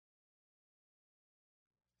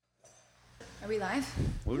Are we live?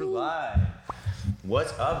 We're live.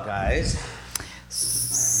 What's up, guys?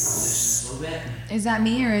 Just a little bit. Is that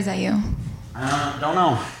me or is that you? Don't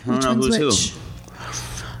know. I don't know who's who.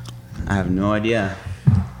 I have no idea.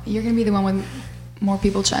 You're gonna be the one with more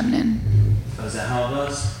people chiming in. Oh, is that how it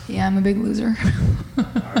goes? Yeah, I'm a big loser. Are you?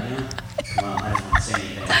 Well, I don't want to say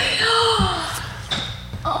anything.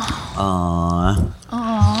 Aww.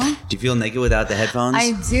 Do you feel naked without the headphones?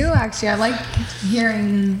 I do actually. I like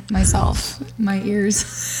hearing myself in my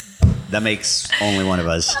ears. That makes only one of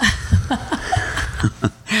us.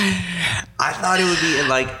 I thought it would be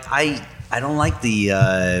like I don't like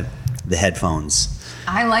the headphones.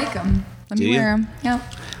 I like them. Let me wear them. Yep.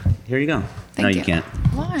 Here you go. Thank no, you. you can't.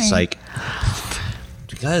 Why? Psych.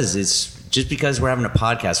 Because it's just because we're having a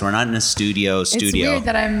podcast. We're not in a studio. It's weird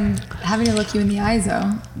that I'm having to look you in the eyes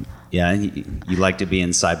though. Yeah, you like to be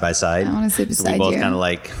in side by side. I want to sit beside we both you. kind of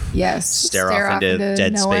like stare off into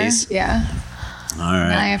dead nowhere. space. Yeah. All right.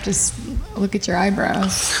 Now I have to look at your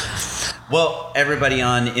eyebrows. Well, everybody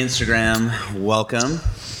on Instagram, welcome.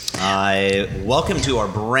 Welcome to our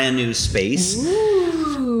brand new space.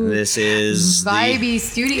 Ooh. This is Vibey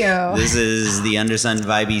Studio. This is the Undersun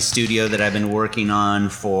Vibey Studio that I've been working on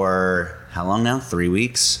for how long now? 3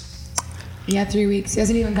 weeks. Yeah, 3 weeks. He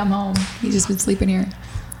hasn't even come home. He's just been sleeping here.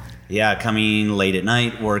 Yeah, coming late at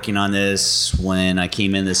night, working on this. When I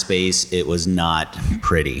came in this space, it was not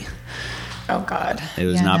pretty. Oh, God. It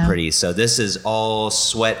was not pretty. So this is all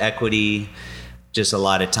sweat equity, just a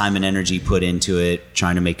lot of time and energy put into it,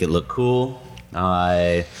 trying to make it look cool.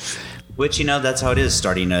 Which, that's how it is,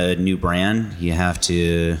 starting a new brand. You have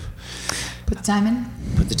to Put the time in?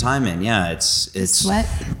 Put the time in, yeah. It's Sweat?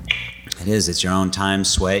 It is. It's your own time,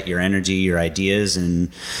 sweat, your energy, your ideas, and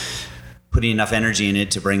putting enough energy in it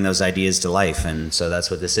to bring those ideas to life. And so that's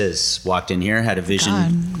what this is. Walked in here, had a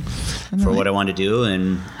vision for what I wanted to do,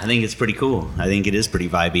 and I think it's pretty cool. I think it is pretty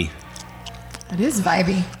vibey. It is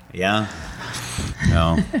vibey. Yeah.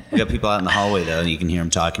 No. We got people out in the hallway, though, and you can hear them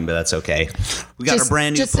talking, but that's okay. We got our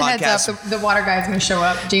brand new podcast. podcast. Just a heads up, the water guy's going to show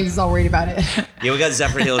up. James is all worried about it. Yeah, we got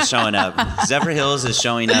Zephyr Hills showing up. Zephyr Hills is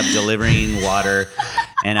showing up, delivering water,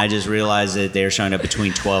 and I just realized that they're showing up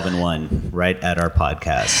between 12 and 1 right at our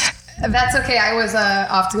podcast. That's okay. I was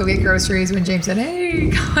off to go get groceries when James said, "Hey,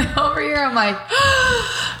 come over here." I'm like,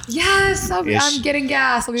 "Yes, I'm getting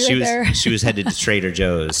gas. I'll be right there." She was headed to Trader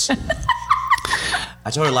Joe's. I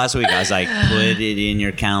told her last week, I was like, put it in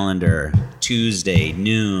your calendar. Tuesday,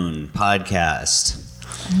 noon, podcast.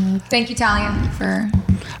 Thank you, Talia, for...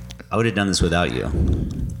 I would have done this without you.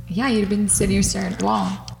 Yeah, you'd have been sitting here staring at the wall.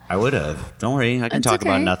 I would have. Don't worry. I can talk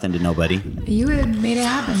about nothing to nobody. You would have made it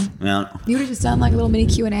happen. Well, you would have just done like a little mini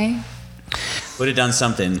Q&A. Would have done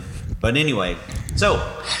something. But anyway, so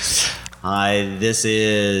this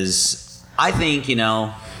is, I think,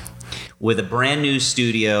 with a brand new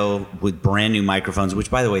studio, with brand new microphones,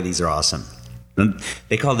 which, by the way, these are awesome.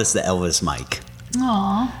 They call this the Elvis mic.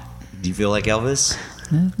 Aww. Do you feel like Elvis?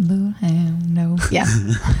 No. Yeah.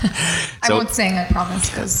 I won't sing, I promise,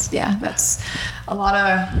 because that's a lot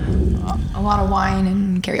of wine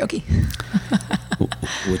and karaoke.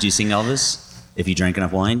 Would you sing Elvis if you drank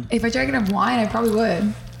enough wine? If I drank enough wine, I probably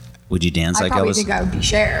would. Would you dance like Elvis? I probably think I would be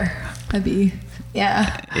Cher. I'd be,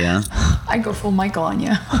 yeah. Yeah? I'd go full Michael on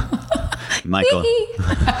you. Michael.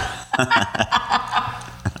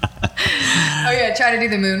 Oh yeah, try to do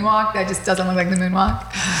the moonwalk. That just doesn't look like the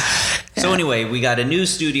moonwalk. Yeah. So anyway, we got a new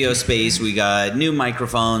studio space. We got new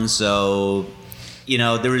microphones. So,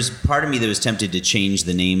 there was part of me that was tempted to change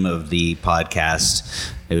the name of the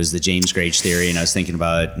podcast. It was the James Grage Theory, and I was thinking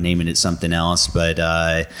about naming it something else. But,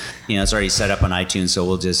 it's already set up on iTunes, so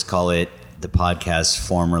we'll just call it the podcast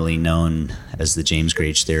formerly known as the James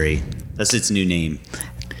Grage Theory. That's its new name.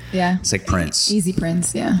 Yeah. It's like Prince. Easy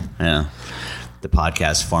Prince, yeah. Yeah. The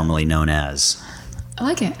podcast formerly known as. I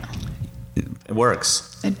like it. It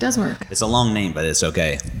works. It does work. It's a long name, but it's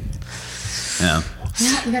okay. Yeah.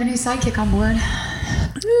 Yeah, you got a new sidekick on board.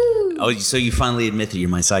 Woo. Oh, so you finally admit that you're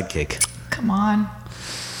my sidekick. Come on.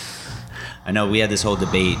 I know we had this whole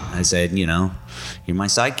debate. I said, you're my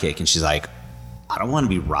sidekick. And she's like, I don't want to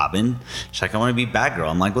be Robin. She's like, I want to be Batgirl.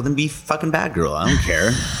 I'm like, well, then be fucking Batgirl. I don't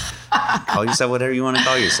care. Call yourself whatever you want to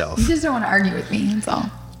call yourself. You just don't want to argue with me. That's all.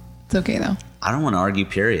 It's okay, though. I don't want to argue,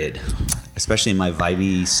 period. Especially in my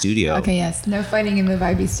vibey studio. Okay, yes. No fighting in the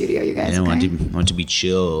vibey studio, you guys. I want to be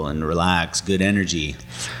chill and relax, good energy.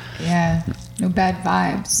 Yeah. No bad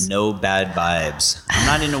vibes. No bad vibes. I'm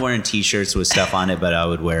not into wearing t-shirts with stuff on it, but I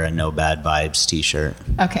would wear a no bad vibes t-shirt.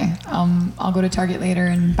 Okay. I'll go to Target later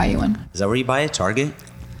and buy you one. Is that where you buy it? Target?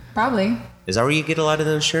 Probably. Is that where you get a lot of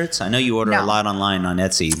those shirts? I know you order a lot online on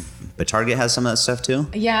Etsy, But Target has some of that stuff too?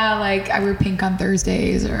 Yeah, like I wear pink on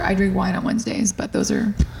Thursdays or I drink wine on Wednesdays, but those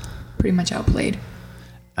are pretty much outplayed.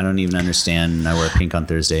 I don't even understand. I wear pink on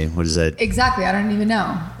Thursday. What is that? Exactly. I don't even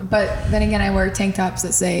know. But then again, I wear tank tops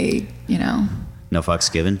that say, No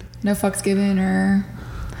fucks given? no fucks given, or,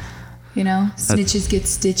 snitches get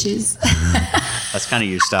stitches. That's kind of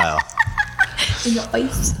your style. In your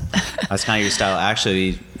face. That's kind of your style.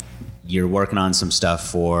 Actually, you're working on some stuff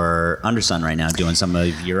for Undersun right now, doing some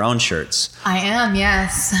of your own shirts. I am,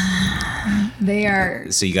 yes. They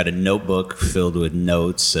are. So you got a notebook filled with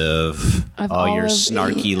notes of all your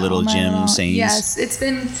snarky little gym sayings. Yes, it's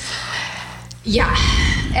been. Yeah,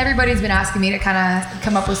 everybody's been asking me to kind of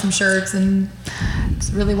come up with some shirts, and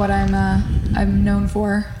it's really what I'm known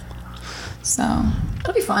for. So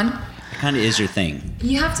it'll be fun. It kind of is your thing.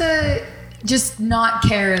 You have to just not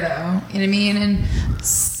care, though. You know what I mean? And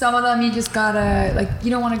some of them you just gotta, like, you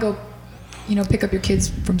don't want to go, pick up your kids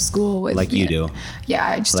from school with. Like you do. Yeah,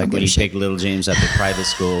 I just like don't when give you a shit. pick little James up at private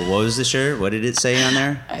school. What was the shirt? What did it say on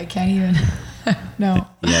there? I can't even. No.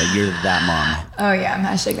 Yeah, you're that mom. Oh yeah, I'm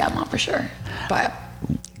hashtag that mom for sure. But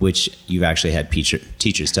which you've actually had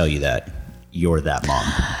teachers tell you that you're that mom.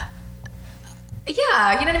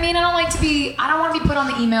 yeah, you know what I mean? I don't want to be put on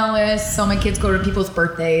the email list so my kids go to people's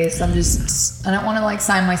birthdays. I don't want to like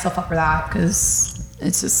sign myself up for that because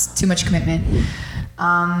it's just too much commitment.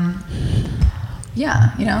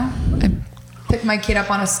 Yeah, I pick my kid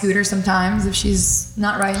up on a scooter sometimes if she's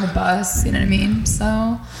not riding the bus, you know what I mean?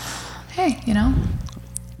 So, hey,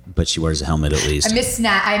 But she wears a helmet at least. I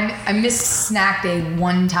missed snack day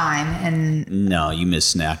one time, and no, you missed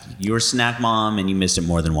snack. You were snack mom, and you missed it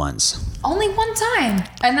more than once. only one time.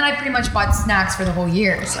 And then I pretty much bought snacks for the whole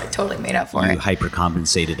year, so I totally made up for You it.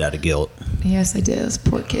 hypercompensated out of guilt. Yes, I did. Those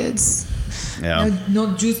poor kids. Yeah.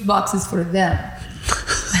 No juice boxes for them.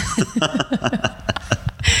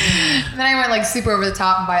 Then I went like super over the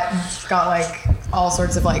top and got like all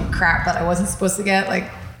sorts of like crap that I wasn't supposed to get, like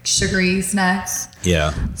sugary snacks.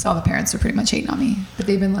 Yeah. So all the parents are pretty much hating on me, but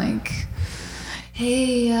they've been like,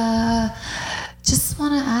 "Hey, just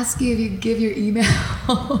want to ask you if you give your email."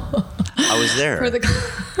 I was there. For the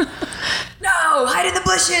no, hide in the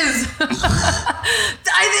bushes.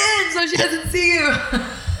 Dive in so she doesn't see you.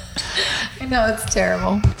 I know, it's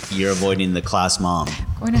terrible. You're avoiding the class mom.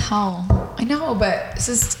 Going to hell. I know, but it's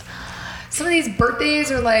just some of these birthdays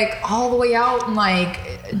are like all the way out and like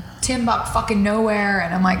Timbuk fucking nowhere,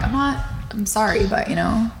 and I'm like, I'm sorry, but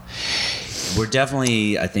We're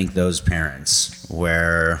definitely, I think, those parents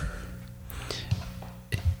where,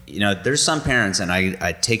 there's some parents, and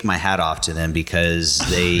I take my hat off to them because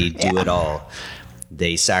they do it all.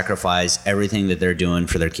 They sacrifice everything that they're doing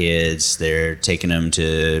for their kids. They're taking them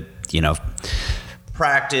to,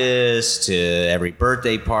 practice, to every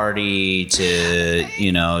birthday party, to,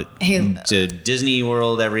 to Disney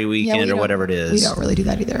World every weekend or whatever it is. We don't really do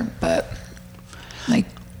that either, but like,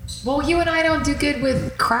 well, you and I don't do good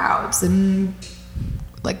with crowds, and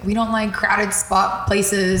like we don't like crowded spot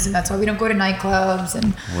places, and that's why we don't go to nightclubs,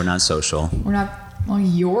 and We're not social. we're not, well,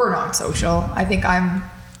 you're not social. I think I'm,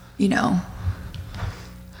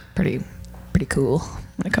 pretty cool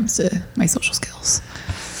when it comes to my social skills.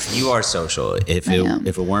 You are social. If I am.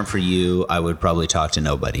 it weren't for you, I would probably talk to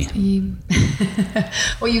nobody.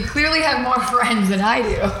 Well, you clearly have more friends than I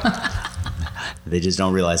do. They just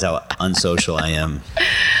don't realize how unsocial I am.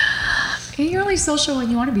 You're only social when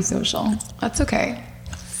you want to be social. That's okay.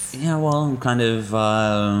 Yeah, well, I'm kind of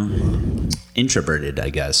introverted, I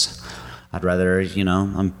guess. I'd rather,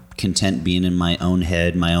 I'm content being in my own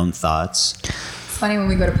head, my own thoughts. It's funny when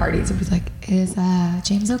we go to parties, it'll be like, "Is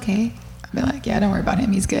James okay?" I'll be like, "Yeah, don't worry about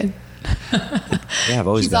him. He's good." Yeah, I've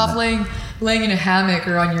always He's done off that. laying in a hammock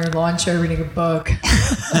or on your lawn chair reading a book.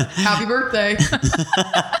 Happy birthday.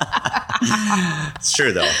 It's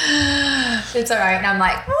true, though. It's all right. And I'm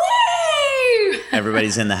like, woo!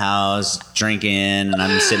 Everybody's in the house drinking, and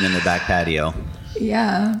I'm sitting in the back patio.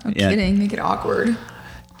 Yeah, I'm Yeah. kidding. Make it awkward.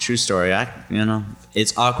 True story.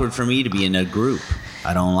 It's awkward for me to be in a group.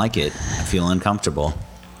 I don't like it. I feel uncomfortable.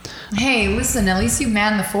 Hey, listen, at least you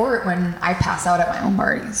man the fort when I pass out at my own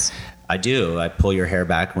parties. I do. I pull your hair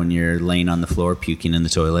back when you're laying on the floor puking in the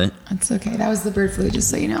toilet. That's okay. That was the bird flu, just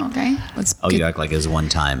so you know, okay? You act like it was one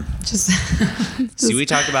time. Just See, we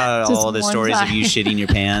talked about just all the one stories of time. you shitting your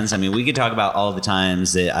pants. I mean, we could talk about all the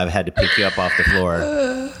times that I've had to pick you up off the floor.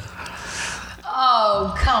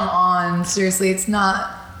 Oh, come on. Seriously, it's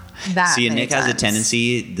not that See, many Nick has a times.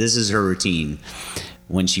 tendency, this is her routine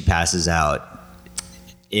when she passes out.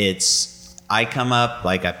 I come up,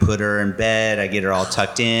 like I put her in bed, I get her all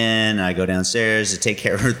tucked in, I go downstairs to take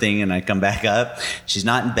care of her thing, and I come back up. She's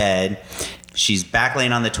not in bed. She's back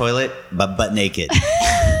laying on the toilet, but butt naked.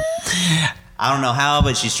 I don't know how,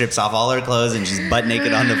 but she strips off all her clothes and she's butt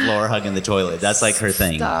naked on the floor hugging the toilet. That's like her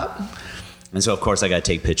thing. Stop. And so, of course, I got to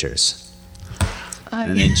take pictures.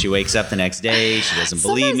 And then she wakes up the next day. She doesn't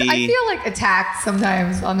believe me. I feel like attacked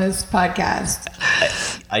sometimes on this podcast.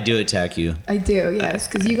 I do attack you. I do, yes.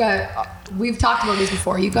 Because we've talked about this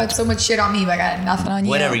before. You got so much shit on me, but I got nothing on you.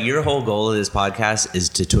 Whatever. Your whole goal of this podcast is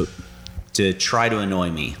to try to annoy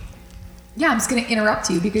me. Yeah, I'm just going to interrupt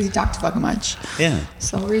you because you talk too fucking much. Yeah.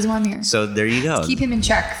 So the reason why I'm here. So there you go. Just keep him in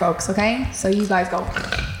check, folks, okay? So you guys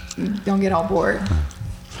don't get all bored.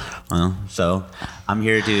 Well, so I'm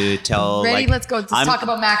here to tell. Ready? Let's go. Let's talk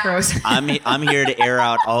about macros. I'm here to air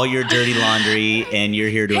out all your dirty laundry, and you're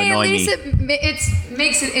here to annoy me. At least it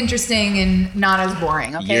makes it interesting and not as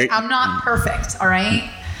boring. Okay, I'm not perfect. All right,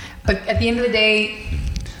 but at the end of the day,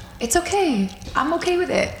 it's okay. I'm okay with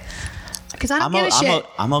it because I don't give a shit.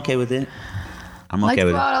 I'm okay with it. I'm I like okay to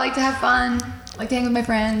with go it. out. I like to have fun. I like to hang with my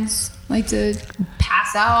friends. I like to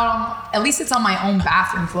pass out. At least it's on my own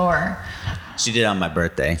bathroom floor. She did it on my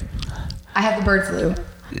birthday. I have the bird flu.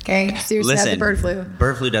 Okay, seriously, I have the bird flu.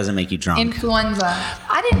 Bird flu doesn't make you drunk. Influenza.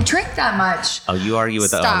 I didn't drink that much. Oh, you argue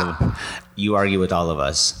with you argue with all of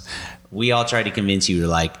us. We all try to convince you.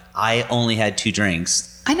 Like, I only had 2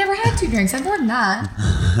 drinks. I never had 2 drinks. I had more than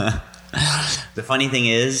that. The funny thing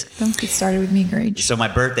is, Don't get started with me, Grage. so my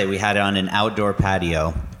birthday, we had it on an outdoor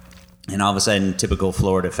patio, and all of a sudden, typical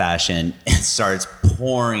Florida fashion, it starts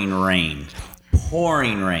pouring rain.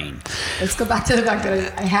 Pouring rain. Let's go back to the fact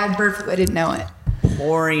that I had bird flu. I didn't know it.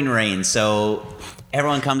 Pouring rain. So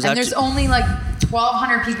everyone comes up. And there's only like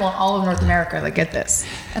 1,200 people in all of North America that get this.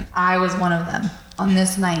 And I was one of them on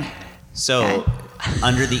this night. So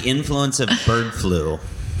under the influence of bird flu,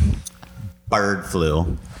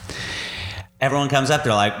 everyone comes up.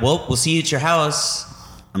 They're like, well, we'll see you at your house.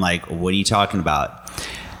 I'm like, what are you talking about?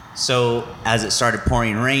 So as it started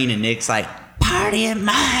pouring rain and Nick's like, party at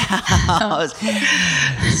my house.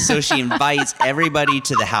 So she invites everybody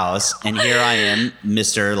to the house, and here I am,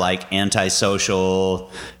 Mr. like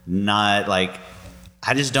antisocial, not like,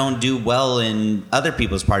 I just don't do well in other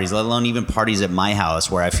people's parties, let alone even parties at my house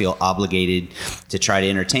where I feel obligated to try to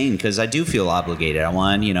entertain, because I do feel obligated. I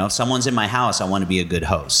want, if someone's in my house, I want to be a good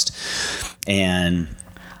host. And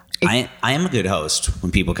I am a good host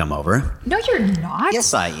when people come over. No, you're not.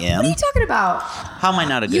 Yes, I am. What are you talking about? How am I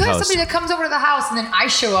not a good You have host? somebody that comes over to the house and then I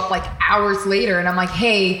show up like hours later and I'm like,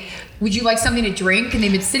 hey, would you like something to drink? And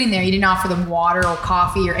they've been sitting there. You didn't offer them water or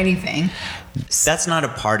coffee or anything. That's not a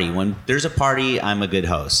party. When there's a party, I'm a good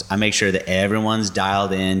host. I make sure that everyone's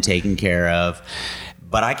dialed in, taken care of,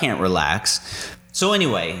 but I can't relax. So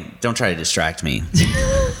anyway, don't try to distract me.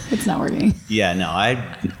 It's not working. Yeah, no,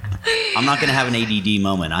 I'm not going to have an ADD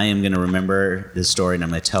moment. I am going to remember this story, and I'm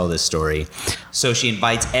going to tell this story. So she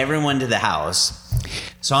invites everyone to the house.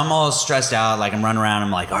 So I'm all stressed out, like I'm running around.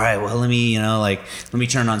 I'm like, all right, well, let me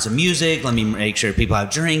turn on some music. Let me make sure people have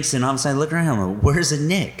drinks. And all of a sudden I look around, I'm like, where's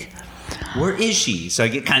Nick? Where is she? So I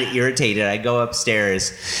get kind of irritated. I go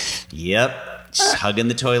upstairs. Yep, she's hugging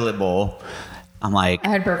the toilet bowl. I'm like, I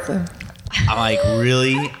had bird flu. I'm like,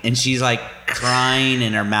 really? And she's like crying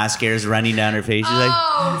and her mascara's running down her face. She's like,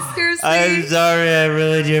 Oh, seriously? I'm sorry I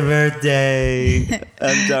ruined your birthday.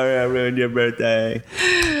 I'm sorry I ruined your birthday.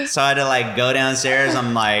 So I had to like go downstairs.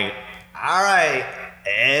 I'm like, all right,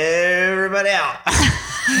 everybody out.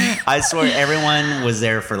 I swear everyone was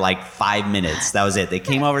there for like 5 minutes. That was it. They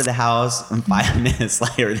came over to the house and 5 minutes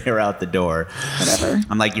later they were out the door. Whatever.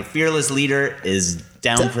 I'm like, your fearless leader is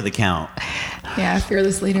down for the count. Yeah,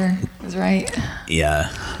 fearless leader is right.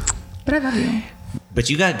 Yeah. But I love you. But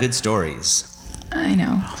you got good stories. I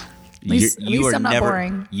know. At least I'm not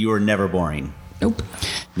boring. You are never boring. Nope.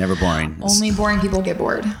 Never boring. Only boring people get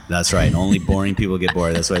bored. That's right. Only boring people get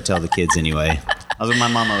bored. That's what I tell the kids anyway. That's what my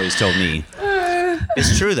mom always told me.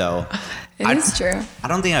 It's true though. It is true. I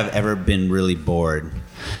don't think I've ever been really bored.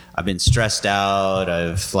 I've been stressed out.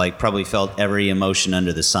 I've like probably felt every emotion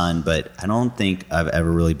under the sun, but I don't think I've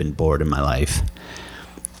ever really been bored in my life.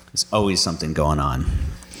 There's always something going on.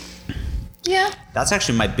 Yeah. That's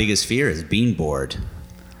actually my biggest fear, is being bored.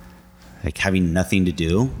 Like having nothing to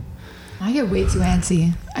do. I get way too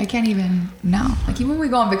antsy. I can't even, no. Like even when we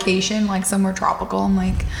go on vacation, like somewhere tropical, I'm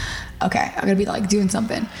like, okay, I gotta be like doing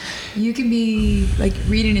something. You can be like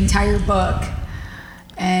read an entire book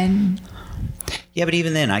and... Yeah, but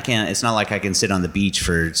even then, I can't. It's not like I can sit on the beach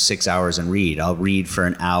for 6 hours and read. I'll read for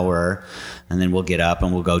an hour, and then we'll get up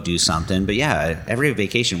and we'll go do something. But yeah, every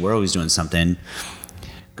vacation, we're always doing something.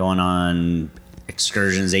 Going on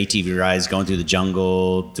excursions, ATV rides, going through the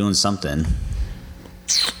jungle, doing something.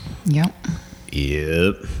 Yep.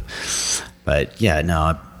 Yep. But But yeah,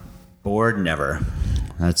 no, bored never.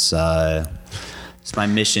 That's it's my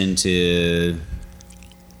mission to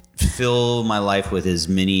fill my life with as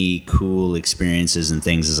many cool experiences and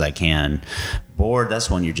things as I can. Bored,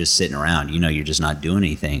 that's when you're just sitting around. You know, you're just not doing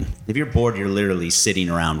anything. If you're bored, you're literally sitting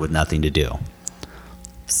around with nothing to do.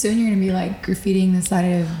 Soon you're going to be like graffitiing the side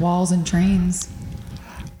of walls and trains.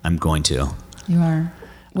 I'm going to. You are.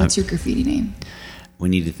 What's your graffiti name? We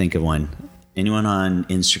need to think of one. Anyone on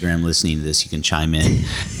Instagram listening to this, you can chime in.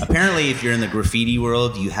 Apparently, if you're in the graffiti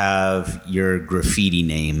world, you have your graffiti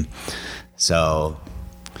name. So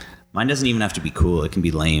mine doesn't even have to be cool. It can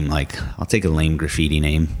be lame. Like, I'll take a lame graffiti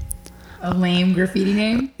name. A lame graffiti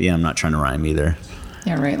name? Yeah, I'm not trying to rhyme either.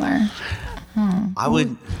 Yeah, right, liar. I would...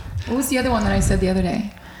 What was the other one that I said the other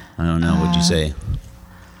day? I don't know. What'd you say?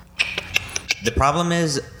 The problem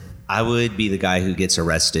is, I would be the guy who gets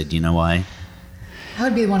arrested. You know why? I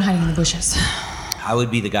would be the one hiding in the bushes. I would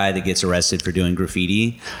be the guy that gets arrested for doing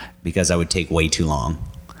graffiti because I would take way too long.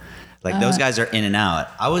 Like, those guys are in and out.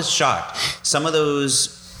 I was shocked. Some of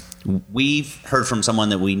those... We've heard from someone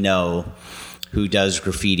that we know who does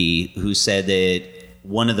graffiti who said that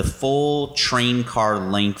one of the full train car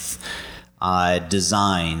length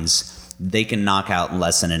designs they can knock out in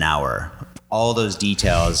less than an hour. All those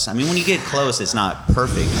details. I mean, when you get close, it's not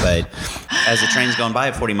perfect, but as the train's going by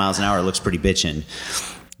at 40 miles an hour, it looks pretty bitchin'.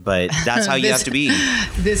 But that's how you have to be.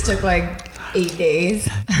 This took like 8 days.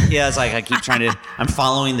 Yeah, it's like I keep trying to... I'm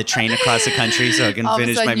following the train across the country so I can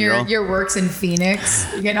finish my mural. Your work's in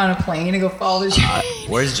Phoenix. You're getting on a plane to go follow the train.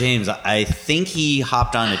 Where's James? I think he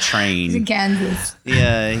hopped on a train. He's in Kansas.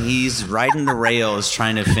 Yeah, he's riding the rails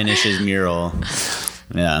trying to finish his mural.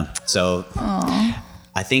 Yeah, so... Aww.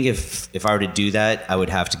 I think if I were to do that, I would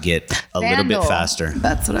have to get a little bit faster.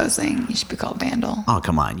 That's what I was saying. You should be called Vandal. Oh,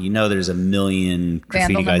 come on. You know there's a million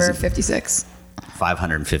graffiti Vandal guys. number 56.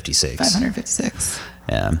 556. 556.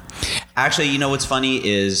 Yeah. Actually, you know what's funny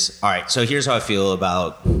is, all right, so here's how I feel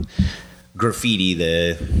about graffiti,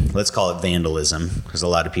 let's call it vandalism, because a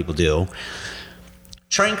lot of people do.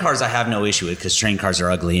 Train cars I have no issue with because train cars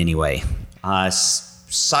are ugly anyway.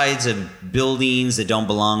 Sides of buildings that don't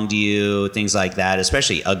belong to you, things like that,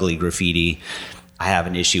 especially ugly graffiti, I have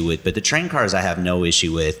an issue with. But the train cars I have no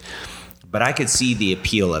issue with. But I could see the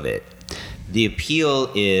appeal of it. The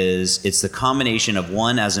appeal is it's the combination of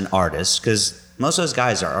one as an artist, because most of those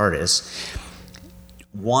guys are artists,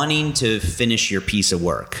 wanting to finish your piece of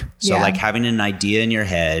work. So like having an idea in your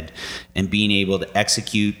head and being able to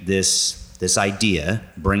execute this idea,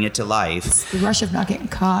 bring it to life. It's the rush of not getting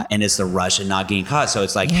caught. And it's the rush of not getting caught. So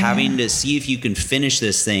it's like having to see if you can finish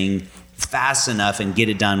this thing fast enough and get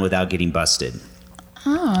it done without getting busted.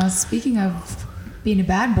 Oh, speaking of being a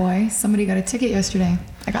bad boy, somebody got a ticket yesterday.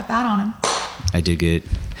 I got that on him. I did get...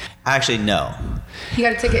 Actually, no. He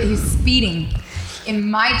got a ticket. He was speeding in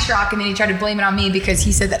my truck, and then he tried to blame it on me because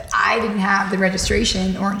he said that I didn't have the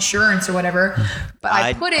registration or insurance or whatever. But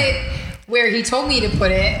I put it where he told me to put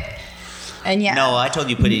it. And yeah. No, I told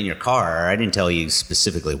you put it in your car. I didn't tell you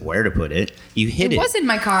specifically where to put it. You hid it. It was in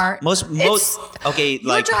my car. Okay,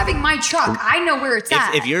 you're driving my truck. I know where it's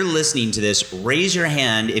at. If you're listening to this, raise your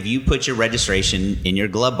hand if you put your registration in your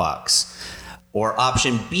glove box. Or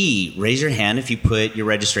option B, raise your hand if you put your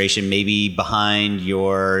registration maybe behind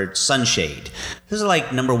your sunshade. Those are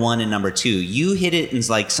like number 1 and number 2. You hid it in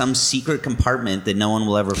like some secret compartment that no one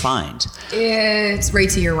will ever find. It's right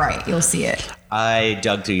to your right. You'll see it. I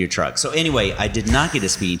dug through your truck. So anyway, I did not get a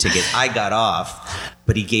speeding ticket. I got off,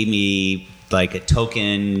 but he gave me like a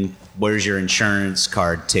token, where's your insurance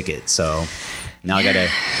card ticket. So now I got to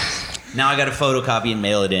photocopy and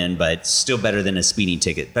mail it in, but still better than a speeding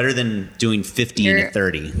ticket. Better than doing 15 to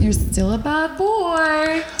 30. You're still a bad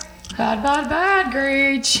boy. Bad,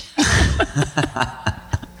 Gage.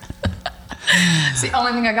 It's the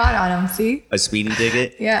only thing I got on him, see? A speeding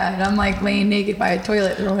ticket? Yeah, and I'm like laying naked by a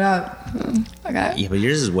toilet, throw it out. I got it. Yeah, but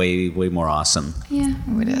yours is way, way more awesome. Yeah,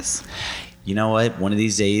 it is. You know what? One of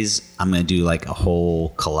these days, I'm going to do like a whole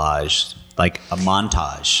collage, like a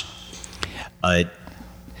montage.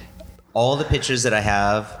 All the pictures that I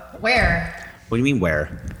have. Where? What do you mean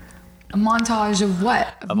where? A montage of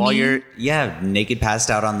what? Of all your, naked passed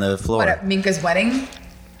out on the floor. What, at Minka's wedding?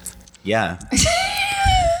 Yeah.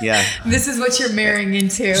 Yeah. This is what you're marrying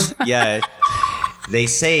into. Yeah. They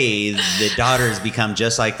say the daughters become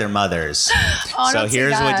just like their mothers. Oh, so don't say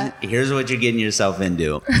that. here's what you're getting yourself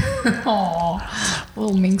into. Aw,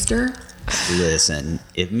 little Minkster. Listen,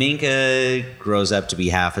 if Minka grows up to be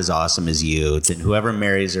half as awesome as you, then whoever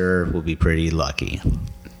marries her will be pretty lucky.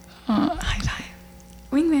 Hi.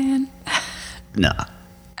 Wingman. Nah.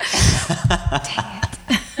 Dang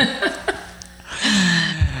it.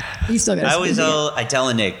 You still got to I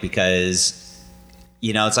tell Nick because,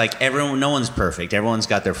 you know, it's like no one's perfect. Everyone's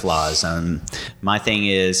got their flaws. My thing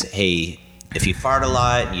is, hey, if you fart a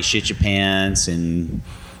lot and you shit your pants and,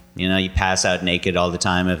 you know, you pass out naked all the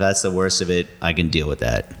time, if that's the worst of it, I can deal with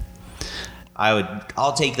that.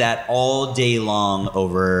 I'll take that all day long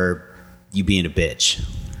over you being a bitch.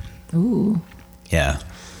 Ooh. Yeah.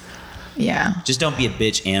 Yeah. Just don't be a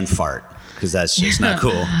bitch and fart, because that's just not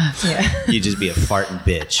cool. Yeah. You just be a farting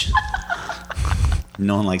bitch.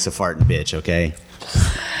 No one likes a farting bitch, okay?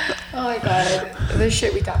 Oh my God. This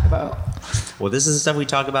shit we talk about. Well, this is the stuff we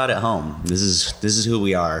talk about at home. This is who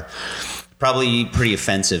we are. Probably pretty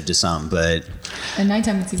offensive to some, but at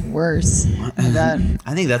nighttime it's even worse. Oh my God.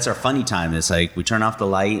 I think that's our funny time. It's like we turn off the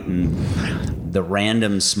light and the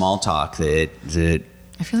random small talk that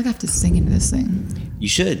I feel like I have to sing into this thing. You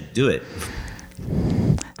should do it.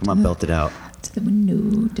 Come on, belt it out. To the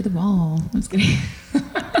window, to the wall. I'm just kidding.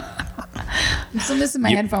 I'm still missing my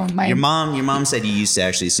headphone. Your mom said you used to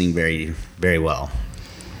actually sing very, very well.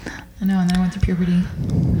 I know, and then I went through puberty.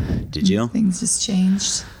 Did you? Things just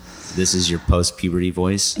changed. This is your post-puberty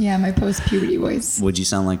voice? Yeah, my post-puberty voice. What'd you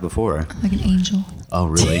sound like before? Like an angel. Oh,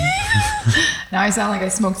 really? Now I sound like I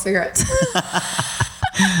smoke cigarettes.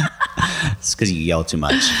 It's because you yell too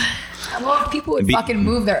much. Well, if people would fucking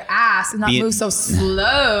move their ass and not move so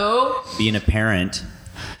slow. Being a parent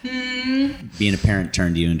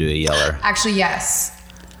turned you into a yeller. Actually, yes.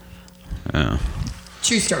 Oh.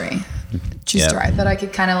 True story. Story. I thought I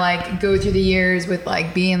could kind of like go through the years with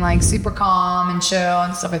like being like super calm and chill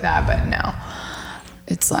and stuff like that, but no.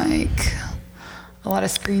 It's like a lot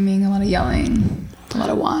of screaming, a lot of yelling, a lot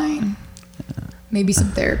of whine. Maybe some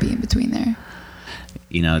therapy in between there.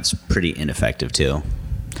 You know, it's pretty ineffective too.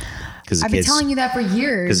 I've been telling you that for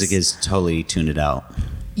years. Because the kids totally tune it out.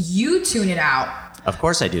 You tune it out. Of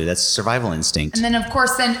course I do. That's survival instinct. And then, of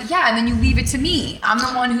course, and then you leave it to me. I'm the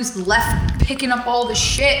one who's left picking up all the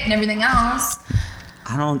shit and everything else.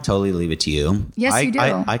 I don't totally leave it to you. Yes, you do.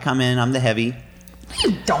 I come in, I'm the heavy. No,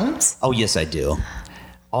 you don't. Oh, yes, I do.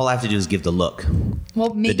 All I have to do is give the look.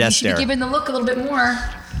 Well, maybe you should be giving the look a little bit more.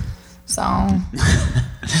 So.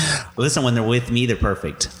 Listen, when they're with me, they're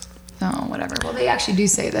perfect. No, whatever. Well, they actually do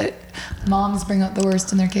say that moms bring out the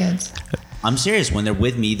worst in their kids. I'm serious. When they're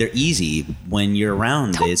with me, they're easy. When you're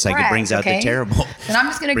around, it's like it brings out the terrible. And I'm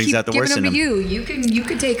just gonna keep giving them to you. You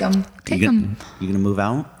can take them. Take them. You gonna move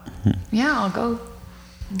out? Yeah, I'll go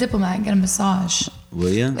diplomat and get a massage. Will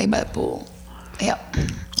you? Lay by the pool. Yep.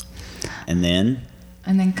 And then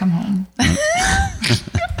come home.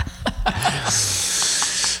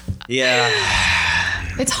 Yeah.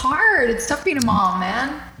 It's hard. It's tough being a mom,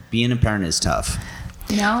 man. Being a parent is tough.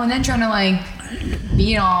 You know, and then trying to like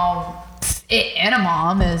be all it and a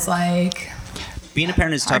mom is like. Being a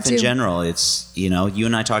parent is tough in general. It's, you know, you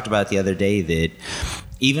and I talked about the other day that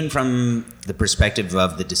even from the perspective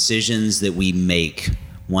of the decisions that we make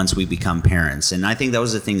once we become parents, and I think that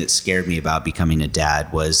was the thing that scared me about becoming a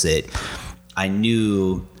dad, was that I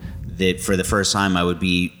knew that for the first time I would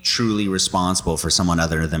be truly responsible for someone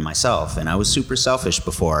other than myself. And I was super selfish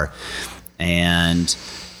before. And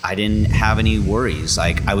I didn't have any worries.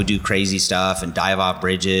 Like, I would do crazy stuff and dive off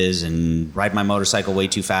bridges and ride my motorcycle way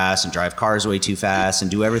too fast and drive cars way too fast and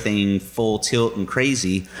do everything full tilt and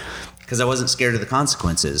crazy because I wasn't scared of the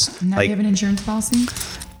consequences. Now you have an insurance policy?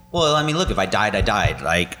 Well, I mean, look, if I died, I died.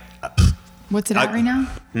 Like, what's it at right now?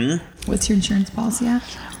 What's your insurance policy at?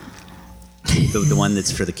 The one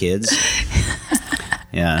that's for the kids.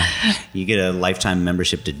 Yeah. You get a lifetime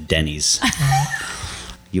membership to Denny's.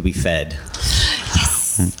 You'll be fed.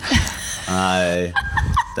 Yes.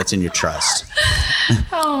 That's in your trust.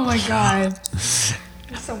 Oh my God.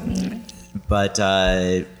 You're so mean. But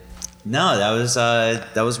no, that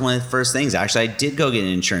was one of the first things. Actually, I did go get an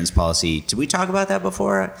insurance policy. Did we talk about that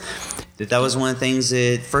before? That was one of the things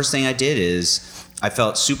that first thing I did is I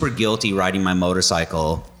felt super guilty riding my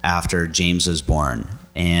motorcycle after James was born,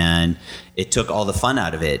 and it took all the fun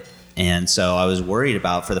out of it. And so I was worried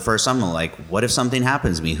about, for the first time, like, what if something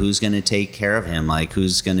happens to me? Who's going to take care of him? Like,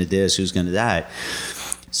 who's going to this? Who's going to that?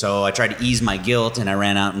 So I tried to ease my guilt, and I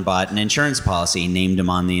ran out and bought an insurance policy, named him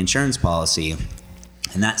on the insurance policy.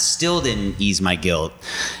 And that still didn't ease my guilt.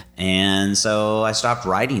 And so I stopped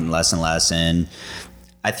riding less and less. And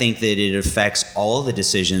I think that it affects all the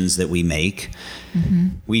decisions that we make. Mm-hmm.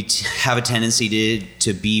 We have a tendency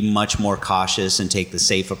to be much more cautious and take the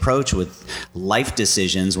safe approach with life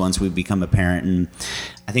decisions once we become a parent. And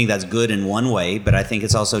I think that's good in one way, but I think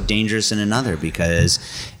it's also dangerous in another, because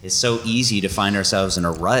it's so easy to find ourselves in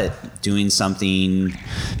a rut doing something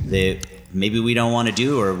that maybe we don't want to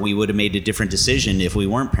do, or we would have made a different decision if we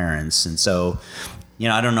weren't parents. And so,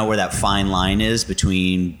 I don't know where that fine line is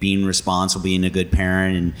between being responsible, being a good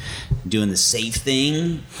parent, and doing the safe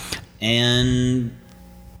thing, and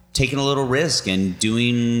taking a little risk and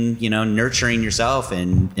doing, nurturing yourself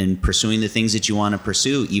and pursuing the things that you want to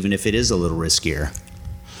pursue, even if it is a little riskier.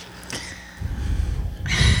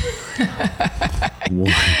 I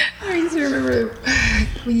used to remember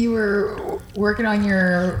when you were working on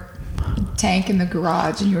your tank in the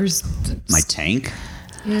garage and you were my tank?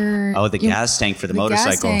 The gas tank for the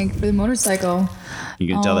motorcycle. Gas tank for the motorcycle. You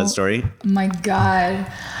can tell that story? My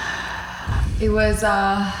God. It was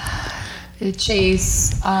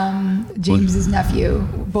Chase, James's nephew.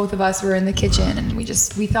 Both of us were in the kitchen and we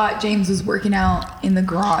thought James was working out in the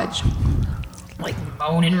garage, like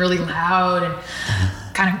moaning really loud and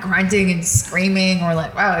kind of grunting and screaming. We're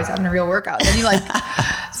like, wow, he's having a real workout. Then he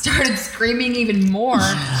started screaming even more.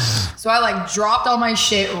 So I dropped all my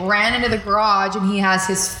shit, ran into the garage, and he has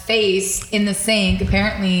his face in the sink.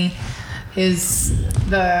 Apparently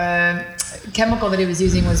the chemical that he was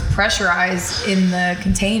using was pressurized in the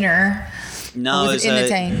container. No, it was in the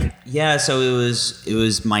tank. Yeah, so it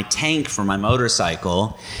was my tank for my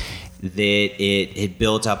motorcycle that it had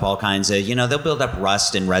built up all kinds of, they'll build up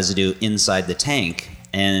rust and residue inside the tank.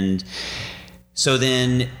 And so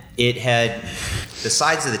then it had, the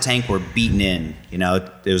sides of the tank were beaten in,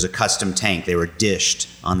 it was a custom tank. They were dished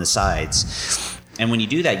on the sides. And when you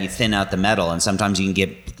do that, you thin out the metal, and sometimes you can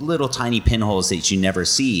get little tiny pinholes that you never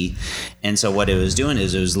see. And so what it was doing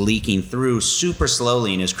is it was leaking through super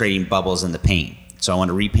slowly, and it was creating bubbles in the paint. So I wanted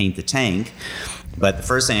to repaint the tank. But the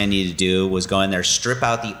first thing I needed to do was go in there, strip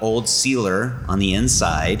out the old sealer on the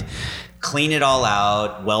inside, clean it all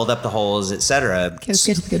out, weld up the holes, etc. Okay, let's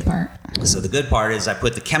get to the good part. So the good part is I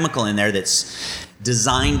put the chemical in there that's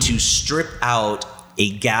designed to strip out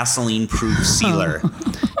a gasoline-proof sealer.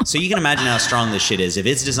 So you can imagine how strong this shit is. If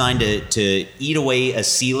it's designed to eat away a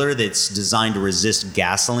sealer that's designed to resist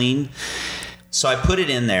gasoline. So I put it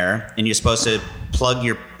in there, and you're supposed to plug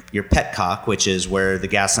your petcock, which is where the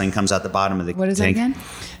gasoline comes out the bottom of the tank. What is that again?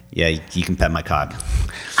 Yeah, you can pet my cock.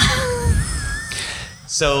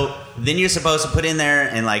 So then you're supposed to put in there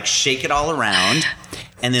and shake it all around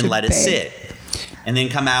and then let it sit. And then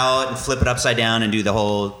come out and flip it upside down and do the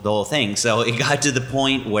whole thing. So it got to the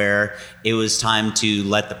point where it was time to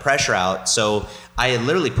let the pressure out. So I had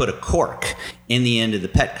literally put a cork in the end of the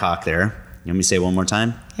petcock there. Let me say it one more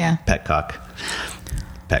time. Yeah. Petcock.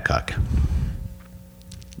 Petcock.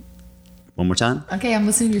 One more time. Okay, I'm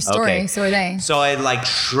listening to your story. Okay. So are they. So I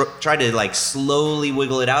tried to slowly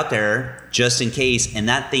wiggle it out there just in case, and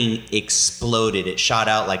that thing exploded. It shot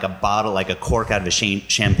out like a bottle, like a cork out of a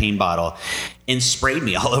champagne bottle, and sprayed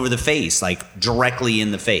me all over the face, directly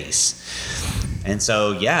in the face. And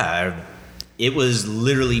so it was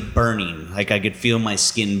literally burning. I could feel my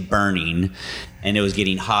skin burning, and it was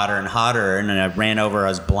getting hotter and hotter. And then I ran over. I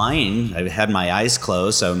was blind. I had my eyes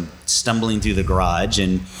closed, so I'm stumbling through the garage,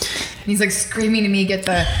 and he's screaming to me, get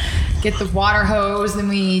the water hose. Then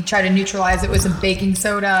we try to neutralize it with some baking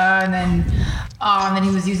soda, and then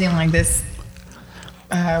he was using this.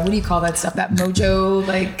 What do you call that stuff? That Mojo,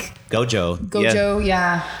 Gojo,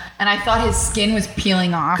 yeah. And I thought his skin was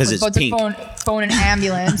peeling off. Because it's pink. Phone an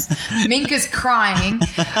ambulance. Mink is crying.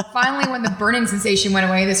 Finally, when the burning sensation went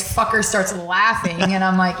away, this fucker starts laughing, and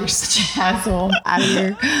I'm like, "You're such an asshole! Out of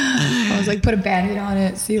here!" I was like, "Put a Band-Aid on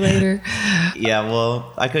it. See you later." Yeah,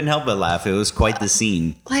 well, I couldn't help but laugh. It was quite the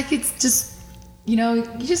scene. It's just, you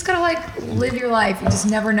just gotta live your life. You just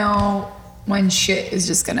never know when shit is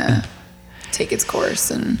just gonna take its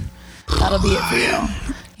course, and that'll be it for you. You know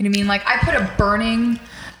what I mean?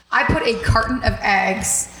 I put a carton of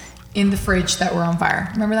eggs in the fridge that were on fire.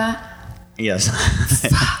 Remember that? Yes.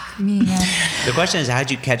 Fuck me, man. The question is, how'd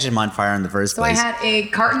you catch them on fire in the first place? So I had a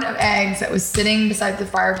carton of eggs that was sitting beside the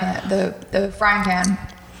fire pan, the frying pan,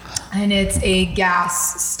 and it's a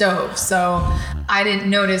gas stove. So I didn't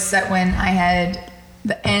notice that when I had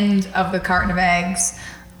the end of the carton of eggs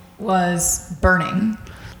was burning,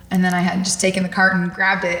 and then I had just taken the carton,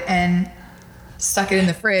 grabbed it, and stuck it in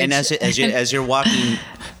the fridge. And as you're walking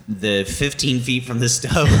the 15 feet from the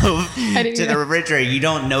stove to the refrigerator, you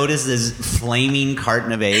don't notice this flaming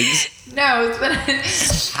carton of eggs? No. But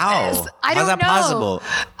how? I don't How's that know. possible?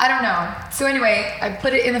 I don't know. So anyway, I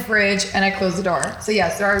put it in the fridge and I closed the door. So yeah,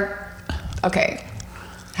 okay.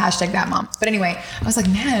 Hashtag that mom. But anyway, I was like,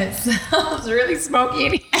 man, it smells really smoky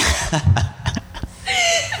in here.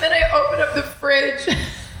 And then I opened up the fridge and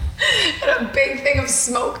a big thing of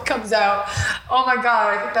smoke comes out. Oh my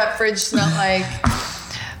God, I think that fridge smelled like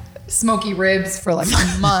smoky ribs for a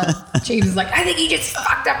month. James is like, I think he just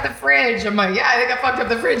fucked up the fridge. I'm like, yeah, I think I fucked up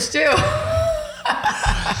the fridge too.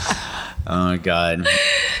 Oh my God.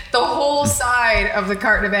 The whole side of the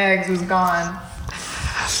carton of eggs was gone.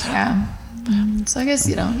 Yeah. So I guess,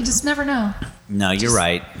 you just never know. No, you're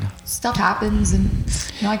right. Stuff happens, and,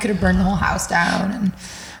 I could have burned the whole house down. And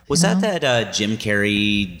Was that Jim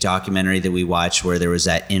Carrey documentary that we watched where there was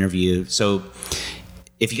that interview? So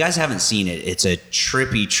if you guys haven't seen it, it's a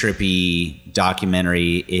trippy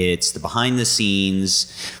documentary. It's the behind the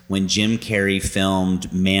scenes when Jim Carrey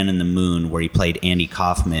filmed Man in the Moon, where he played Andy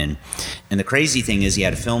Kaufman. And the crazy thing is he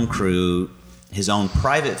had a film crew, his own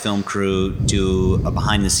private film crew, do a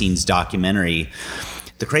behind the scenes documentary.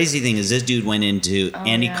 The crazy thing is this dude went into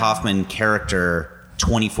Andy Kaufman character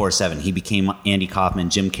 24/7. He became Andy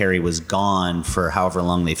Kaufman. Jim Carrey was gone for however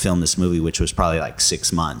long they filmed this movie, which was probably like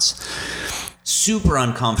 6 months. Super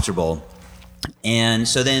uncomfortable. And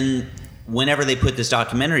so then whenever they put this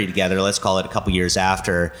documentary together, let's call it a couple years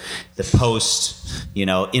after the post,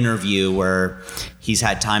 interview where he's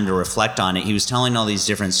had time to reflect on it, he was telling all these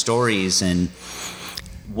different stories. And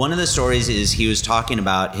one of the stories is he was talking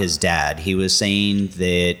about his dad. He was saying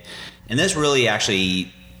that, and this really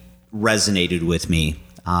actually resonated with me,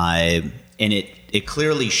 and it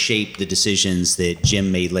clearly shaped the decisions that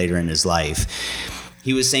Jim made later in his life.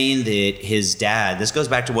 He was saying that his dad, this goes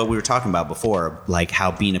back to what we were talking about before, like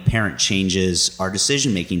how being a parent changes our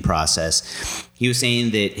decision-making process. He was saying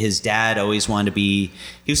that his dad always wanted to be,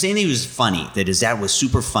 he was saying he was funny, that his dad was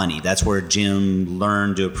super funny. That's where Jim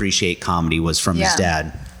learned to appreciate comedy, was from his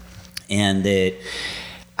dad. And that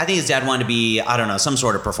I think his dad wanted to be, I don't know, some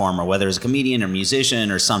sort of performer, whether it's a comedian or musician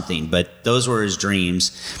or something, but those were his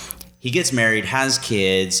dreams. He gets married, has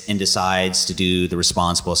kids, and decides to do the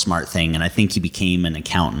responsible, smart thing. And I think he became an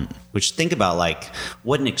accountant, which, think about, like,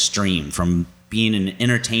 what an extreme from being an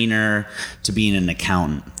entertainer to being an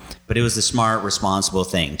accountant. But it was the smart, responsible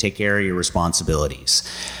thing. Take care of your responsibilities.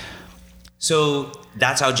 So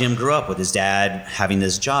that's how Jim grew up, with his dad having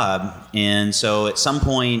this job. And so at some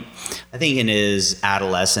point, I think in his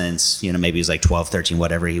adolescence, maybe he was like 12, 13,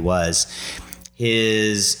 whatever he was,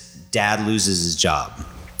 his dad loses his job.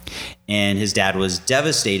 And his dad was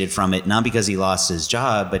devastated from it, not because he lost his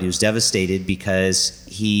job, but he was devastated because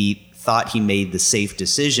he thought he made the safe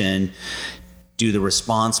decision, do the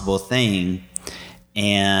responsible thing,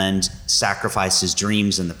 and sacrifice his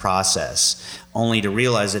dreams in the process, only to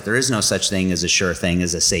realize that there is no such thing as a sure thing,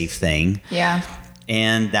 as a safe thing. Yeah.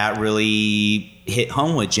 And that really hit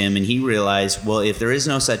home with Jim, and he realized, well, if there is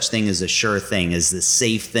no such thing as a sure thing, as the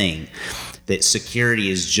safe thing, that security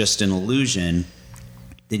is just an illusion,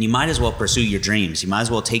 then you might as well pursue your dreams. You might as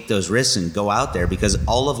well take those risks and go out there, because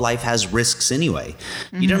all of life has risks anyway.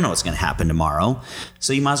 Mm-hmm. You don't know what's going to happen tomorrow,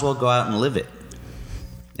 so you might as well go out and live it.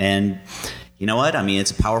 And you know what? I mean,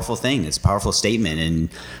 it's a powerful thing. It's a powerful statement, and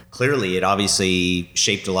clearly it obviously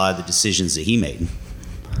shaped a lot of the decisions that he made.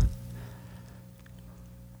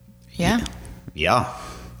 Yeah. Yeah.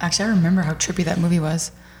 Actually, I remember how trippy that movie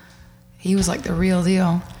was. He was like the real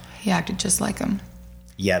deal. He acted just like him.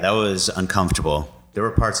 Yeah, that was uncomfortable. There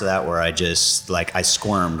were parts of that where I just, like, I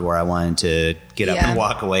squirmed, where I wanted to get up and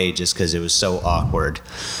walk away just because it was so awkward.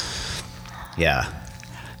 Yeah.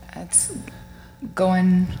 That's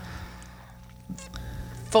going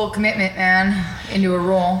full commitment, man, into a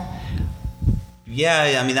role.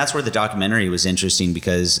 Yeah, I mean, that's where the documentary was interesting,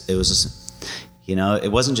 because it was, it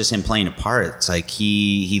wasn't just him playing a part. It's like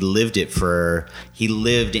he lived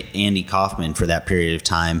Andy Kaufman for that period of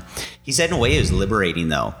time. He said in a way it was liberating,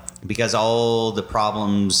 though, because all the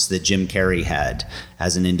problems that Jim Carrey had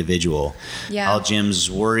as an individual, all Jim's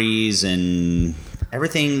worries and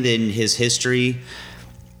everything in his history,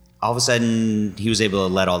 all of a sudden he was able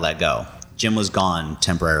to let all that go. Jim was gone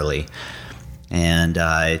temporarily. And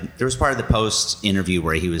there was part of the Post interview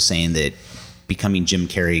where he was saying that becoming Jim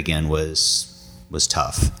Carrey again was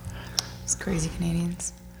tough. It's crazy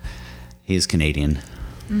Canadians. He is Canadian.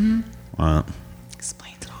 Mm-hmm. Well,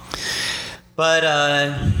 explains it all. But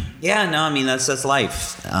I mean, that's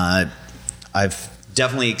life. I've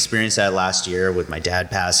definitely experienced that last year with my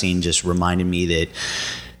dad passing, just reminded me that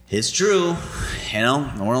it's true.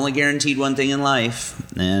 We're only guaranteed one thing in life.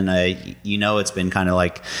 And it's been kind of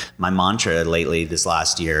like my mantra lately this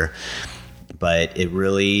last year. But it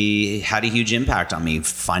really had a huge impact on me,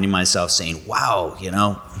 finding myself saying, wow,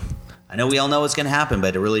 I know we all know what's going to happen,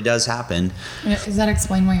 but it really does happen. Does that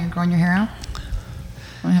explain why you're growing your hair out?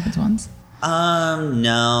 Only happens once?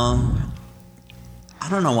 No. I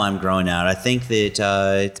don't know why I'm growing out. I think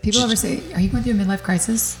that... People ever say, are you going through a midlife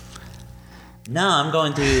crisis? No, I'm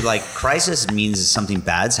going through, crisis means something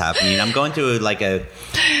bad's happening. I'm going through,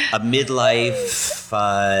 a midlife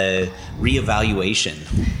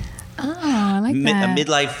reevaluation. Oh, I like like that. A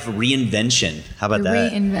midlife reinvention. How about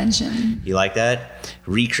that? Reinvention. You like that?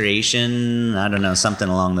 Recreation? I don't know, something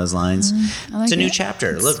along those lines. I like It's a new it.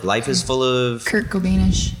 chapter. Look, life is full of Kurt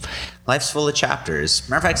Cobainish. Life's full of chapters.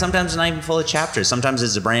 Matter of fact, sometimes it's not even full of chapters. Sometimes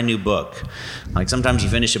it's a brand new book. Like sometimes you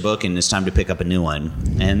finish a book and it's time to pick up a new one.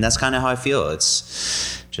 And that's kind of how I feel.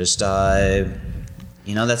 It's just, that's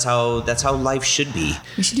how life should be.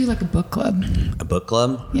 We should do like a book club. A book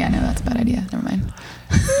club? Yeah, no, that's a bad idea. Never mind.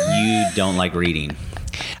 You don't like reading.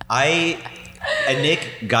 And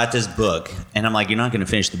Nick got this book, and I'm like, you're not going to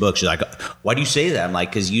finish the book. She's like, why do you say that? I'm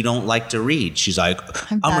like, because you don't like to read. She's like, I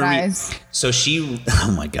have bad eyes. So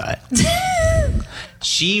oh my God.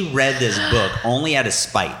 She read this book only out of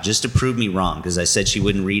spite, just to prove me wrong, because I said she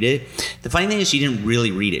wouldn't read it. The funny thing is she didn't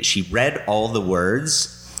really read it. She read all the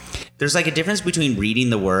words. There's like a difference between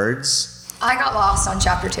reading the words. I got lost on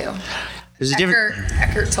chapter 2. There's a difference.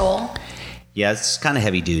 Eckhart Tolle. Yeah, it's kind of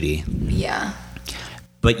heavy duty. Yeah.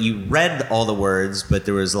 But you read all the words, but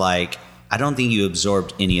there was like, I don't think you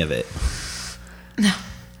absorbed any of it. No.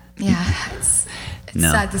 Yeah, it's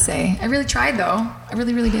sad to say. I really tried though. I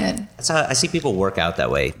really, really did. That's how I see people work out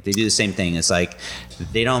that way. They do the same thing. It's like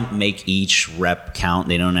they don't make each rep count.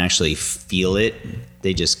 They don't actually feel it.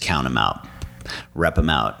 They just count them out, rep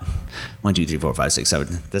them out. 1, 2, 3, 4, 5, 6,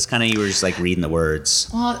 7. That's kind of, you were just like reading the words.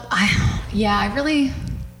 Well,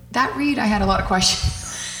 that read, I had a lot of questions.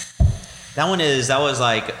 That was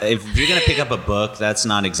like, if you're going to pick up a book, that's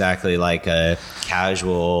not exactly like a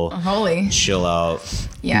casual chill out.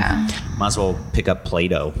 Yeah. Might as well pick up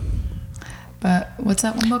Play-Doh. But what's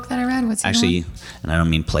that one book that I read? What's Actually, and I don't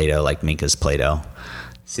mean Play-Doh like Minka's Play-Doh.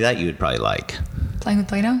 See, that you would probably like. Playing with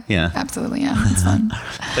Play-Doh? Yeah. Absolutely, yeah. It's fun.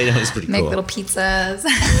 Play-Doh is pretty Make cool. little pizzas.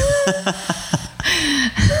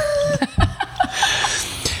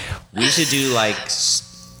 We should do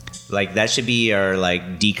like that should be our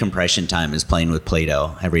like decompression time, is playing with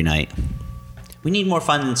Play-Doh every night. We need more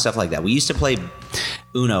fun and stuff like that. We used to play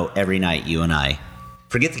Uno every night, you and I.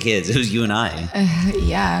 Forget the kids, it was you and I.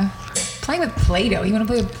 Yeah. Playing with Play-Doh. You want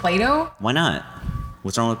to play with Play-Doh? Why not?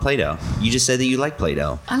 What's wrong with Play-Doh? You just said that you like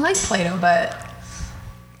Play-Doh. I like Play-Doh, but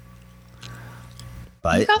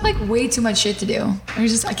you got like way too much shit to do.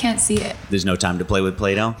 I can't see it. There's no time to play with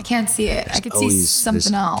Play-Doh? I can't see it. I could see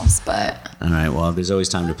something else, but all right, well, there's always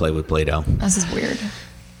time to play with Play-Doh. this is weird.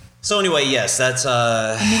 So anyway, yes, that's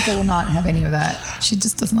Minka will not have any of that. She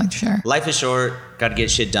just doesn't like to share. life is short, got to get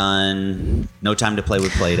shit done. No time to play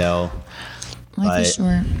with Play-Doh. Life is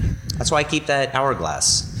short. That's why I keep that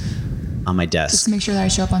hourglass on my desk. Just to make sure that I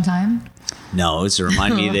show up on time. No, it's to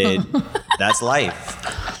remind me that that's life.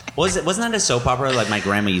 Wasn't that a soap opera? Like my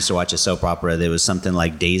grandma used to watch a soap opera. There was something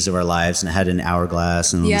like Days of Our Lives, and it had an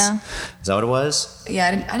hourglass. And Yeah. Is that what it was?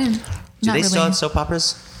 Yeah, I didn't. Do they still have soap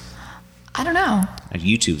operas? I don't know. Like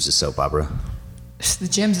YouTube's a soap opera. The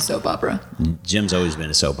gym's a soap opera. Gym's always been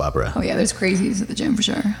a soap opera. Oh yeah, there's crazies at the gym for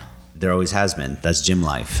sure. There always has been. That's gym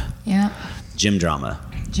life. Yeah. Gym drama.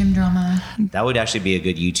 Gym drama. That would actually be a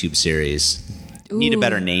good YouTube series. Need a Ooh.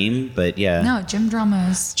 better name, but yeah. No, gym drama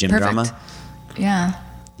is Gym perfect. drama? Yeah.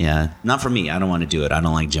 Yeah. Not for me. I don't want to do it. I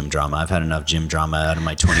don't like gym drama. I've had enough gym drama out of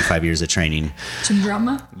my 25 years of training. Gym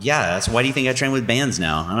drama? Yeah, that's why do you think I train with bands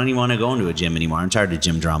now? I don't even want to go into a gym anymore. I'm tired of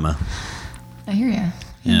gym drama. I hear you.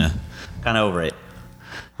 Yeah. Kind of over it.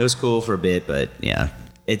 It was cool for a bit, but yeah.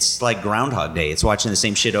 It's like Groundhog Day. It's watching the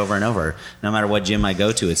same shit over and over. No matter what gym I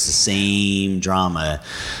go to, it's the same drama.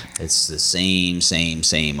 It's the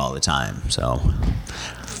same all the time. So,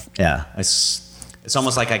 yeah, it's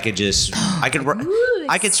almost like I could script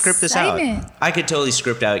this excitement. out. I could totally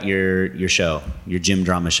script out your show, your gym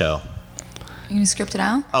drama show. You gonna script it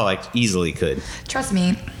out? Oh, I easily could. Trust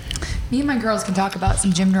me. Me and my girls can talk about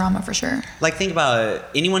some gym drama for sure. Like, think about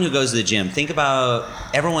anyone who goes to the gym. Think about,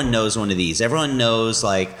 everyone knows one of these. Everyone knows,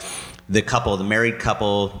 like, the married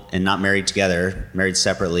couple and not married together, married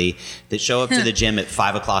separately, that show up to the gym at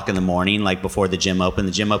 5 o'clock in the morning, like before the gym opens.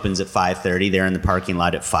 The gym opens at 5:30. They're in the parking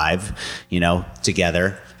lot at 5,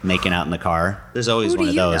 together, making out in the car. There's always one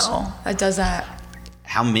of those. Who do you know that does that?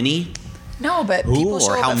 How many? No, but Who people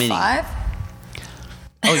show or up how at many? 5.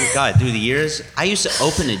 Oh, God, through the years, I used to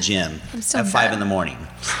open a gym so at 5 bad. in the morning.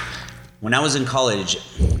 When I was in college,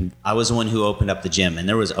 I was the one who opened up the gym, and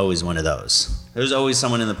there was always one of those. There was always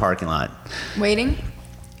someone in the parking lot. Waiting?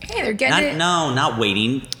 Hey, they're getting it. No, not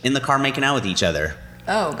waiting. In the car making out with each other.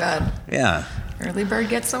 Oh, God. Yeah. Early bird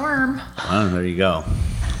gets the worm. Well, there you go.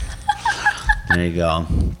 There you go.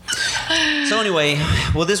 So anyway,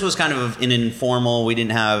 well, this was kind of an informal. We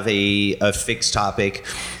didn't have a fixed topic.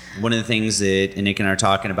 One of the things that Nick and I are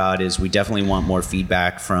talking about is we definitely want more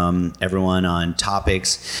feedback from everyone on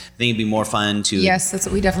topics. I think it'd be more fun to... Yes, that's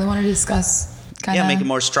what we definitely want to discuss. Kinda. make it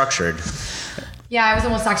more structured. Yeah, I was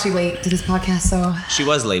almost actually late to this podcast, so She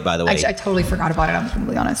was late, by the way. I totally forgot about it. I'm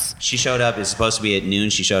completely honest. She showed up. It's supposed to be at noon.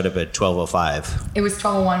 She showed up at 12:05. It was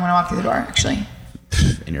 12:01 when I walked through the door. Actually,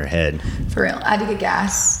 In her head. for real. I had to get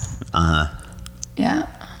gas. Yeah.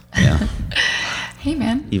 Yeah. Hey,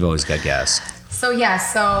 man. You've always got gas. So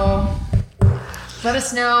let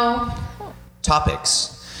us know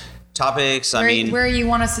Topics. where you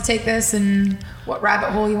want us to take this and what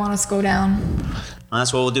rabbit hole you want us to go down.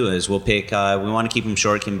 That's what we'll do is we'll pick, we want to keep them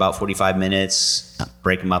short, keep them about 45 minutes,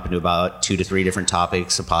 break them up into about 2 to 3 different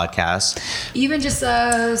topics of podcasts. Even just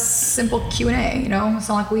a simple Q&A, you know? It's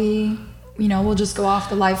not like we'll just go off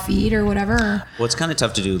the live feed or whatever. Well, it's kind of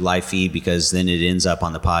tough to do live feed because then it ends up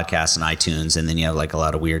on the podcast and iTunes and then you have like a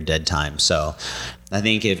lot of weird dead time. So I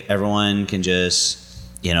think if everyone can just,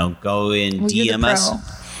 go and DM us.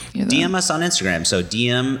 DM us on Instagram. So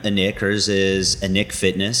DM Anik. Hers is Anik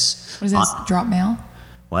Fitness. What is this? Drop mail?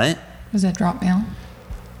 What? What is that? Drop mail?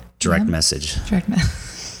 Direct message. Direct mail.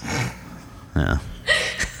 Yeah.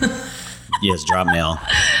 Yes, drop mail.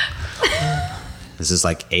 Is this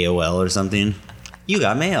like AOL or something? You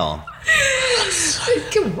got mail.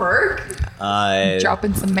 It could work.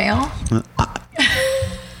 Dropping some mail.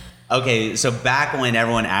 Okay, so back when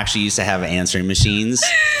everyone actually used to have answering machines,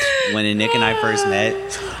 when Anik and I first met.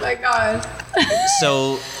 Oh my God.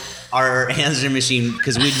 So our answering machine,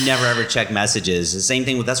 because we'd never ever check messages. The same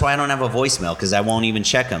thing that's why I don't have a voicemail, because I won't even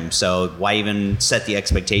check them. So why even set the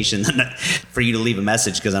expectation for you to leave a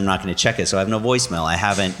message, because I'm not going to check it. So I have no voicemail. I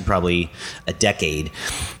haven't in probably a decade.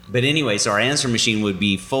 But anyway, so our answering machine would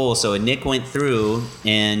be full. So Anik went through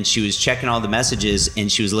and she was checking all the messages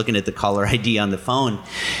and she was looking at the caller ID on the phone.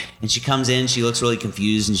 And she comes in, she looks really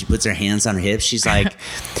confused and she puts her hands on her hips. She's like,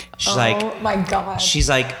 oh my God. She's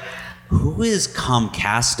like, who is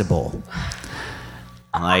Comcastable?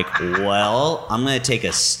 I'm like, well, I'm going to take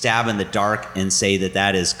a stab in the dark and say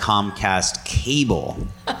that is Comcast Cable.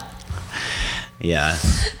 Yeah,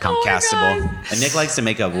 Comcastable. And Nick likes to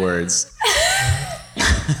make up words.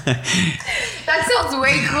 That sounds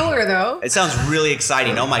way cooler, though. It sounds really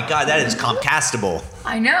exciting. Oh my God, that is Comcastable.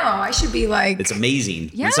 I know. I should be like... It's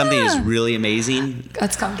amazing. Yeah. When something is really amazing.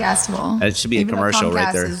 That's Comcastable. That should be a commercial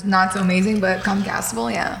right there. Comcast is not so amazing, but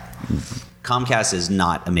Comcastable, yeah. Comcast is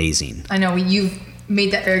not amazing. I know. You've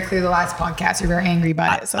made that very clear the last podcast. You're very angry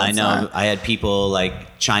about it. So I know. I had people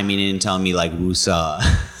like chiming in and telling me like, woosah.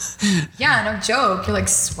 Yeah, no joke. You're like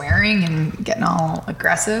swearing and getting all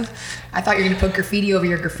aggressive. I thought you were going to put graffiti over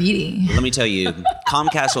your graffiti. Let me tell you,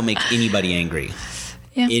 Comcast will make anybody angry.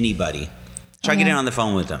 Yeah. Anybody. Try getting on the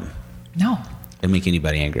phone with them. No. It'll make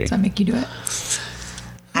anybody angry. Does that make you do it?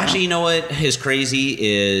 Actually, you know what is crazy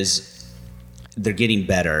is they're getting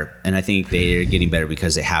better. And I think they're getting better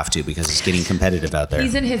because they have to, because it's getting competitive out there.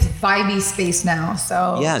 He's in his vibey space now,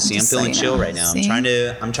 so yeah, see, I'm feeling chill right now. See?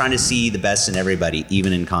 I'm trying to see the best in everybody,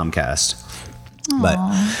 even in Comcast.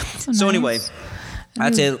 So anyway,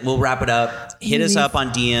 that's it. We'll wrap it up. Hit us up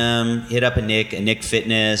on DM. Hit up Anik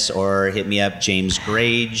Fitness, or hit me up James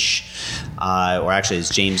Grage, or actually it's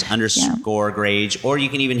James _Grage, or you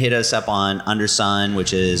can even hit us up on Undersun,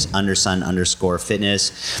 which is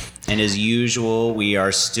Undersun_Fitness. And as usual, we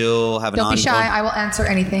are still having. Don't be shy. I will answer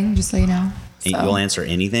anything, just so you know. So. You'll answer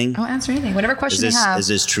anything? I'll answer anything. Whatever question you have. Is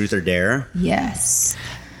this truth or dare? Yes.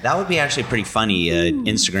 That would be actually pretty funny.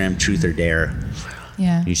 Instagram truth or dare.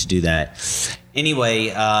 Yeah. You should do that. Anyway,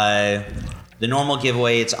 the normal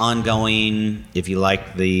giveaway, it's ongoing. If you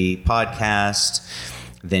like the podcast,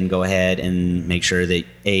 then go ahead and make sure that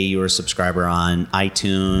you're a subscriber on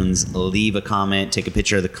iTunes. Leave a comment, take a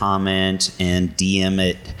picture of the comment, and DM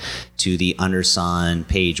it to the Undersun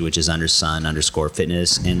page, which is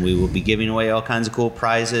Undersun_Fitness. And we will be giving away all kinds of cool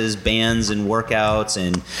prizes, bands and workouts,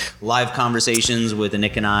 and live conversations with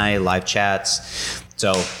Anik and I, live chats.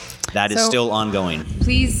 So that is still ongoing.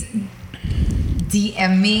 Please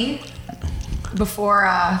DM me before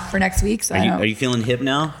for next week. So are you feeling hip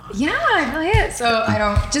now? Yeah, I really is. So I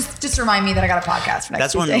don't just remind me that I got a podcast for next week.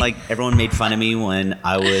 That's when like everyone made fun of me when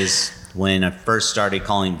I first started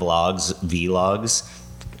calling vlogs vlogs.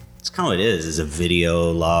 It's kind of what it is a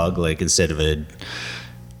video log, like instead of a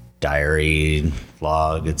diary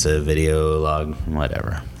log, it's a video log,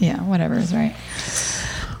 whatever. Yeah, whatever is right.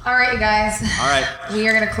 All right, you guys. All right. We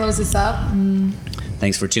are going to close this up.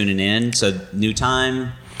 Thanks for tuning in. So new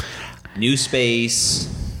time, new space,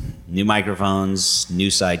 new microphones, new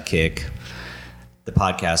sidekick. The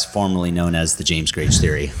podcast formerly known as the James Grage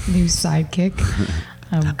Theory. New sidekick.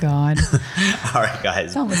 Oh, God. All right,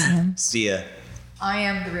 guys. Don't listen to him. See ya. I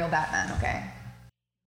am the real Batman, okay?